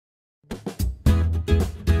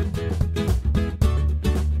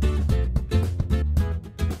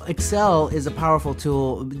Excel is a powerful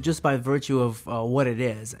tool just by virtue of what it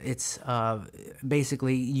is. It's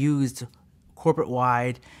basically used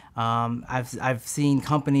corporate-wide. I've seen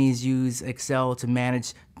companies use Excel to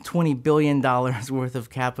manage $20 billion worth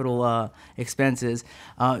of capital expenses.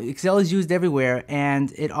 Excel is used everywhere,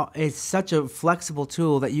 and it's such a flexible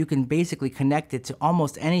tool that you can basically connect it to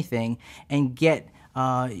almost anything and get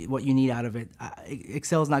what you need out of it.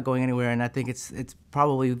 Excel is not going anywhere, and I think it's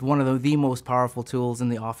probably one of the most powerful tools in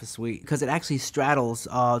the Office suite because it actually straddles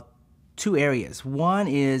two areas. One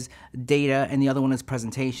is data and the other one is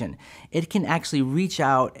presentation. It can actually reach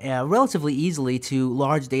out relatively easily to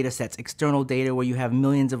large data sets, external data where you have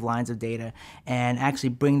millions of lines of data, and actually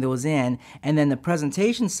bring those in. And then the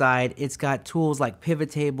presentation side, it's got tools like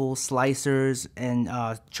pivot tables, slicers, and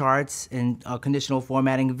charts, and conditional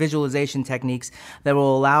formatting, visualization techniques that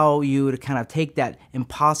will allow you to kind of take that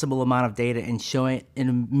impossible amount of data and show it in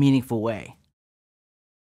a meaningful way.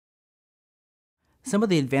 Some of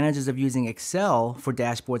the advantages of using Excel for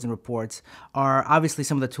dashboards and reports are obviously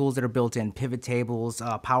some of the tools that are built in: pivot tables,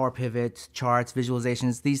 power pivots, charts,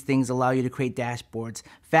 visualizations. These things allow you to create dashboards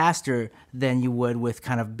faster than you would with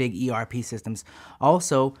kind of big ERP systems.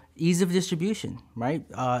 Also, ease of distribution, right?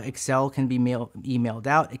 Excel can be emailed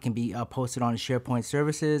out. It can be posted on SharePoint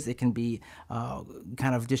services. It can be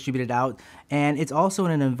kind of distributed out. And it's also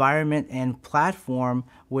in an environment and platform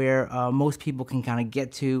where most people can kind of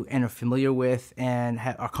get to and are familiar with and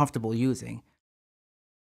are comfortable using.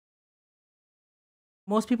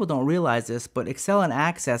 Most people don't realize this, but Excel and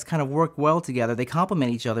Access kind of work well together. They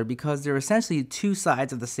complement each other because they're essentially two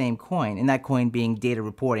sides of the same coin, and that coin being data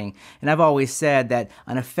reporting. And I've always said that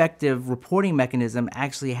an effective reporting mechanism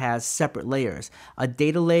actually has separate layers: a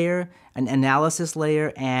data layer, an analysis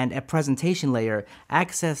layer, and a presentation layer.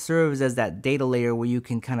 Access serves as that data layer where you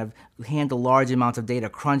can kind of handle large amounts of data,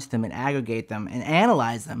 crunch them and aggregate them and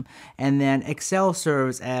analyze them. And then Excel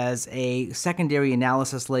serves as a secondary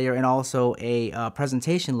analysis layer and also a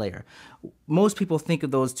presentation layer. Most people think of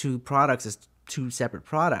those two products as two separate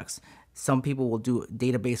products. Some people will do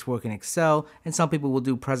database work in Excel, and some people will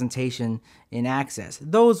do presentation in Access.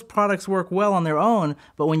 Those products work well on their own,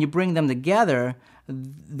 but when you bring them together,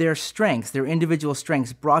 their strengths, their individual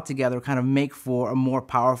strengths brought together kind of make for a more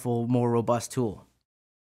powerful, more robust tool.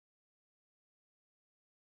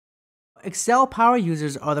 Excel power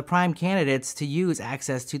users are the prime candidates to use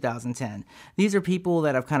Access 2010. These are people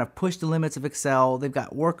that have kind of pushed the limits of Excel, they've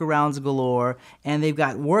got workarounds galore, and they've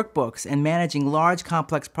got workbooks and managing large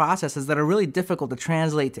complex processes that are really difficult to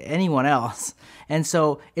translate to anyone else. And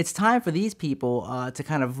so it's time for these people to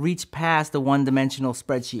kind of reach past the one-dimensional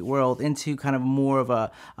spreadsheet world into kind of more of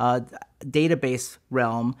a database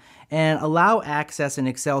realm and allow Access and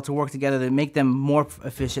Excel to work together to make them more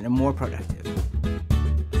efficient and more productive.